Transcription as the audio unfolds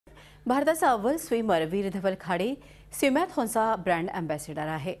भारताचा अव्वल swimmer Virdhawal Khade स्विमॅथॉनचा brand ambassador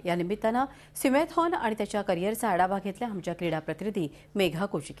आहे। या निमित्तानं स्विमॅथॉन आणि त्याच्या करिअरचा आढावा घेतला आमच्या क्रीडा प्रतिनिधी मेघा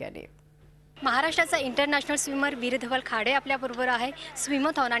कोचिक यांनी। महाराष्ट्राचा इंटरनॅशनल स्विमर वीरधवल खाडे आपल्याबरोबर आहे।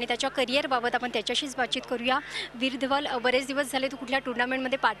 स्विमथॉन आणि त्याच्या करिअरबाबत आपण त्याच्याशीच बातचीत करूया। वीरधवल, बरेच दिवस झाले तू कुठल्या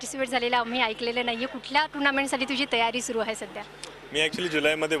टुर्नामेंटमध्ये पार्टिसिपेट झालेला आम्ही ऐकलेलं नाहीये। कुठल्या टुर्नामेंटसाठी तुझी तयारी सुरू आहे सध्या? मी ॲक्च्युली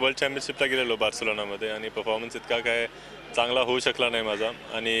जुलैमध्ये वर्ल्ड चॅम्पियनशिपला गेलेलो बार्सिलोनामध्ये आणि परफॉर्मन्स इतका काय चांगला होऊ शकला नाही माझा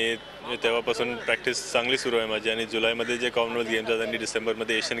आणि तेव्हापासून प्रॅक्टिस चांगली सुरू आहे माझी। आणि जुलैमध्ये जे कॉमनवेल्थ गेम्स आहेत आणि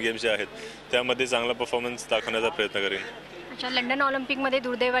डिसेंबरमध्ये एशियन गेम्स जे आहेत त्यामध्ये चांगला परफॉर्मन्स दाखवण्याचा प्रयत्न करेन। अच्छा, लंडन ऑलिम्पिकमध्ये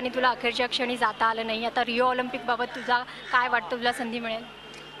दुर्दैवाने तुला अखेरच्या क्षणी जाता आलं नाही। आता रिओ ऑलिम्पिकबाबत तुझा काय वाटतं, तुला संधी मिळेल?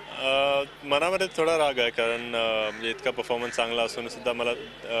 मनामध्ये थोडा राग आहे कारण इतका परफॉर्मन्स चांगला असून सुद्धा मला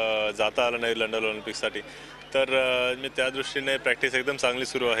जाता आलं नाही लंडन ऑलिम्पिकसाठी। तर मी त्या दृष्टीने प्रॅक्टिस एकदम चांगली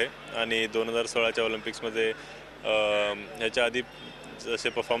सुरू आहे आणि 2016च्या ऑलिम्पिक्समध्ये ह्याच्या आधी जसे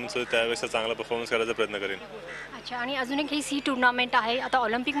परफॉर्मन्स होते त्यापेक्षा चांगला परफॉर्मन्स करायचा प्रयत्न करेन। अच्छा, आणि अजून एक ही सी टुर्नामेंट आहे, आता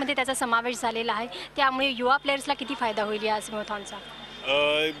ऑलिम्पिकमध्ये त्याचा समावेश झालेला आहे, त्यामुळे युवा प्लेयर्सला किती फायदा होईल या स्विमथॉनचा?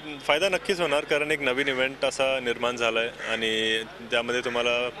 फायदा नक्कीच होणार कारण एक नवीन इव्हेंट असा निर्माण झाला आहे आणि त्यामध्ये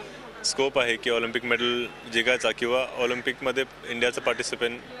तुम्हाला स्कोप आहे की ऑलिम्पिक मेडल जिंकायचा किंवा ऑलिम्पिकमध्ये इंडियाचं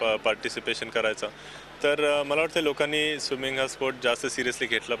पार्टिसिपेशन करायचा। तर मला वाटतं लोकांनी स्विमिंग हा स्पोर्ट जास्त सिरियसली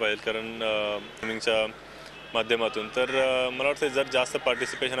घेतला पाहिजे कारण स्विमिंगच्या माध्यमातून। तर मला वाटतं जर जास्त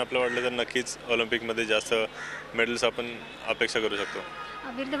पार्टिसिपेशन आपलं वाढलं तर नक्कीच ऑलिम्पिकमध्ये जास्त मेडल्स आपण अपेक्षा करू शकतो।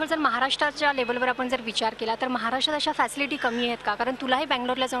 वीरधवल, जर महाराष्ट्राच्या लेवलवर आपण जर विचार केला तर महाराष्ट्रात अशा फॅसिलिटी कमी आहेत का? कारण तुलाही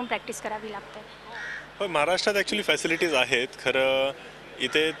बँगलोरला जाऊन प्रॅक्टिस करावी लागते। हो, महाराष्ट्रात ॲक्च्युली फॅसिलिटीज आहेत, खरं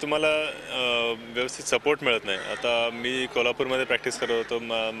इथे तुम्हाला व्यवस्थित सपोर्ट मिळत नाही। आता मी कोल्हापूरमध्ये प्रॅक्टिस करत होतो,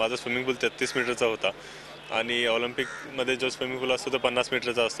 माझा स्विमिंग पूल 33 मीटरचा होता आणि ऑलिम्पिकमध्ये जो स्विमिंग पूल असतो तो 50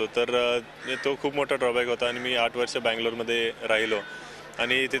 मीटरचा असतो। तर तो खूप मोठा ड्रॉबॅक होता आणि मी 8 वर्ष बँगलोरमध्ये राहिलो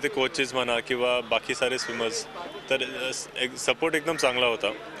आणि तिथे कोचेस म्हणा किंवा बाकी सारे स्विमर्स, तर एक सपोर्ट एकदम चांगला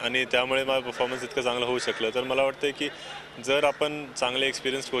होता आणि त्यामुळे माझा परफॉर्मन्स इतकं चांगलं होऊ शकलं। तर मला वाटतं की जर आपण चांगले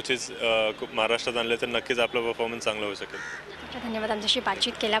एक्सपिरियन्स कोचेस महाराष्ट्रात आणले तर नक्कीच आपला परफॉर्मन्स चांगला होऊ शकेल। धन्यवाद आमच्याशी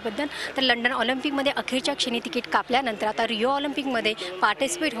बातचीत केल्याबद्दल। तर लंडन ऑलिम्पिकमध्ये अखेरच्या क्षणी तिकीट कापल्यानंतर आता रिओ ऑलिम्पिकमध्ये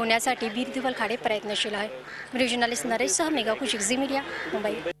पार्टिसिपेट होण्यासाठी वीरधवल खाडे प्रयत्नशील आहे। Video journalist नरेशसह Megha कोचिक, Zee media,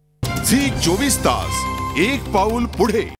 Mumbai. ZEE24 तास, एक पाऊल पुढे।